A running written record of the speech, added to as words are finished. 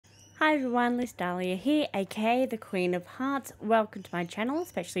Hi everyone, Lisdalia here, aka the Queen of Hearts. Welcome to my channel,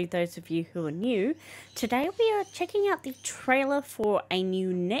 especially those of you who are new. Today we are checking out the trailer for a new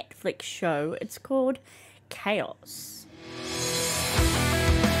Netflix show. It's called KAOS.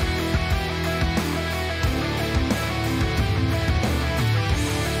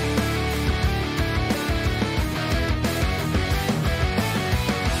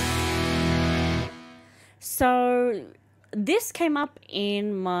 So this came up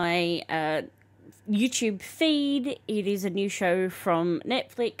in my YouTube feed. It is a new show from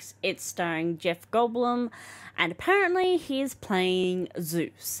Netflix. It's starring Jeff Goldblum, and apparently he is playing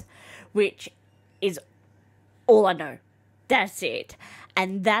Zeus, which is all I know. That's it.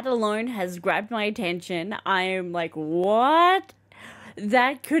 And that alone has grabbed my attention. I am like, what?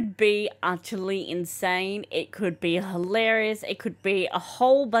 That could be utterly insane. It could be hilarious. It could be a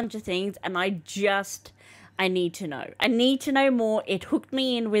whole bunch of things, and I need to know. I need to know more. It hooked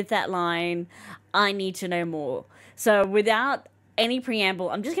me in with that line. I need to know more. So without any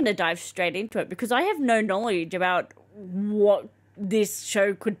preamble, I'm just going to dive straight into it because I have no knowledge about what this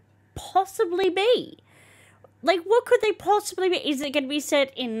show could possibly be. Like, what could they possibly be? Is it going to be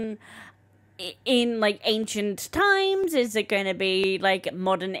set in like ancient times? Is it going to be like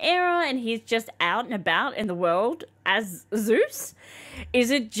modern era and he's just out and about in the world as Zeus?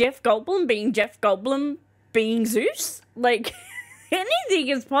 Is it Jeff Goldblum being Jeff Goldblum being Zeus? Like, anything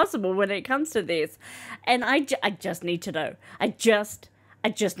is possible when it comes to this. And I just need to know. I just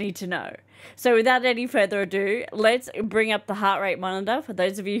need to know. So without any further ado, let's bring up the heart rate monitor. For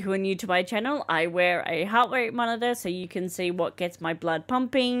those of you who are new to my channel, I wear a heart rate monitor so you can see what gets my blood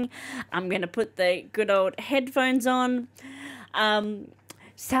pumping. I'm going to put the good old headphones on.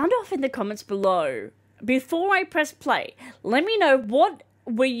 Sound off in the comments below. Before I press play, let me know what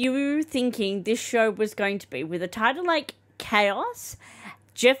were you thinking this show was going to be with a title like KAOS,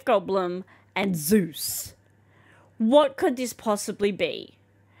 Jeff Goldblum, and Zeus. What could this possibly be?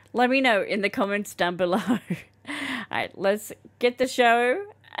 Let me know in the comments down below. Alright, let's get the show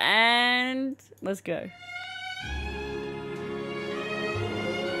and let's go.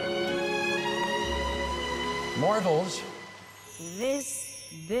 Mortals. This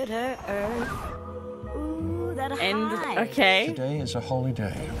bitter earth. Ooh, that high. Okay. Today is a holy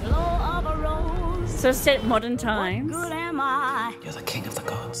day. Glow of a rose. So set modern times. What good am I? You're the king of the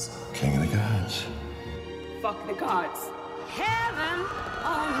gods. King of the gods. Fuck the gods. Heaven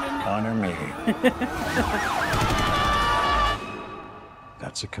only knows. Honor me.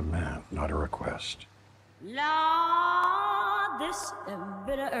 That's a command, not a request. Lord, this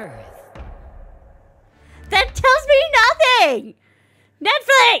bitter earth. That tells me nothing!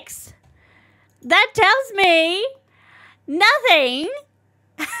 Netflix! That tells me nothing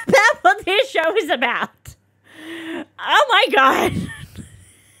about what this show is about. Oh my god.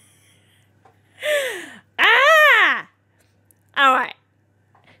 Ah! Alright.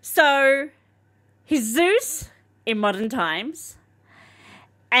 So, he's Zeus in modern times.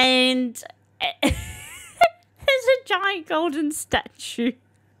 And there's a giant golden statue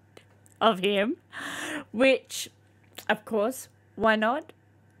of him. Which, of course, why not?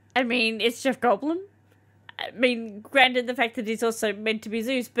 I mean, it's Jeff Goldblum. I mean, granted the fact that he's also meant to be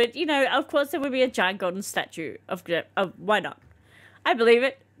Zeus, but, you know, of course there would be a giant golden statue of why not? I believe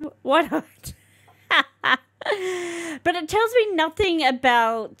it. Why not? But it tells me nothing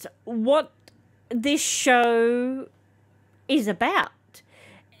about what this show is about.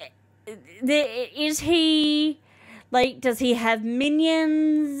 Is he... like, does he have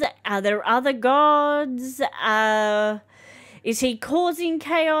minions? Are there other gods? Is he causing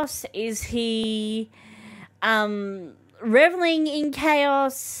chaos? Is he reveling in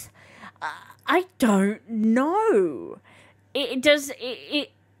chaos? I don't know.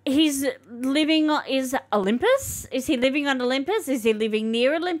 He's living on... is Olympus? Is he living on Olympus? Is he living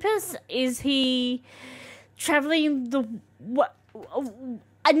near Olympus? Is he traveling the... what?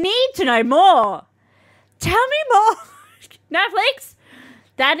 I need to know more. Tell me more. Netflix.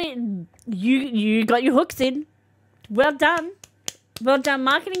 That is, you got your hooks in. Well done. Well done,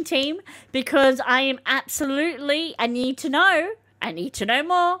 marketing team, because I am absolutely, I need to know. I need to know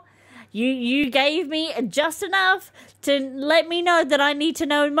more. You gave me just enough to let me know that I need to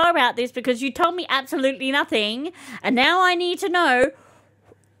know more about this because you told me absolutely nothing, and now I need to know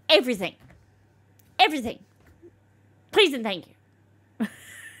everything. Everything. Please and thank you.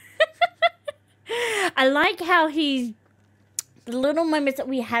 I like how the little moments that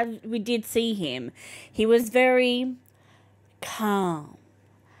we did see him, he was very calm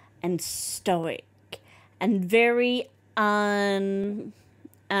and stoic and very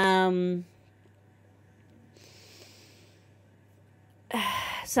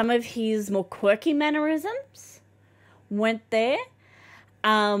some of his more quirky mannerisms went there,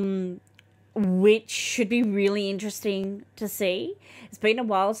 which should be really interesting to see. It's been a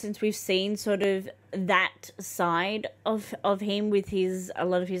while since we've seen sort of that side of him with a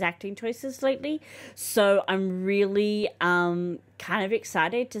lot of his acting choices lately. So I'm really kind of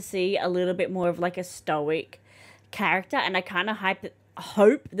excited to see a little bit more of like a stoic character, and I kind of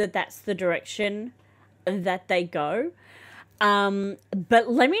hope that that's the direction that they go. But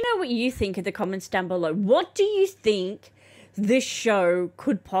let me know what you think in the comments down below. What do you think this show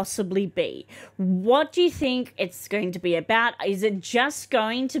could possibly be? What do you think it's going to be about? Is it just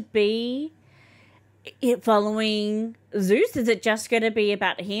going to be it following Zeus? Is it just going to be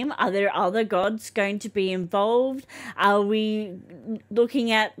about him? Are there other gods going to be involved? Are we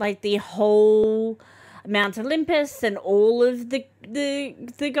looking at like the whole Mount Olympus and all of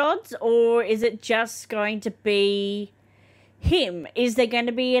the gods, or is it just going to be him? Is there going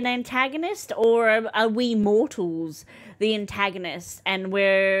to be an antagonist, or are we mortals the antagonists, and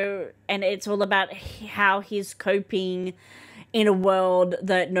it's all about how he's coping in a world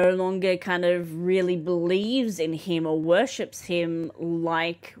that no longer kind of really believes in him or worships him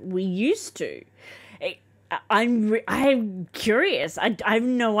like we used to? I'm curious. I have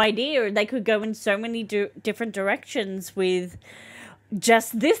no idea. They could go in so many different directions with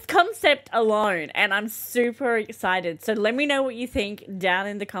just this concept alone, and I'm super excited. So let me know what you think down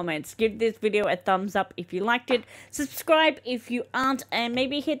in the comments. Give this video a thumbs up if you liked it, subscribe if you aren't, and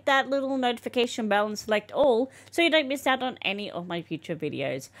maybe hit that little notification bell and select all so you don't miss out on any of my future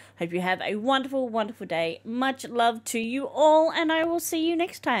videos. Hope you have a wonderful, wonderful day. Much love to you all, and I will see you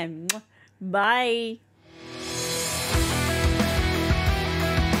next time. Bye.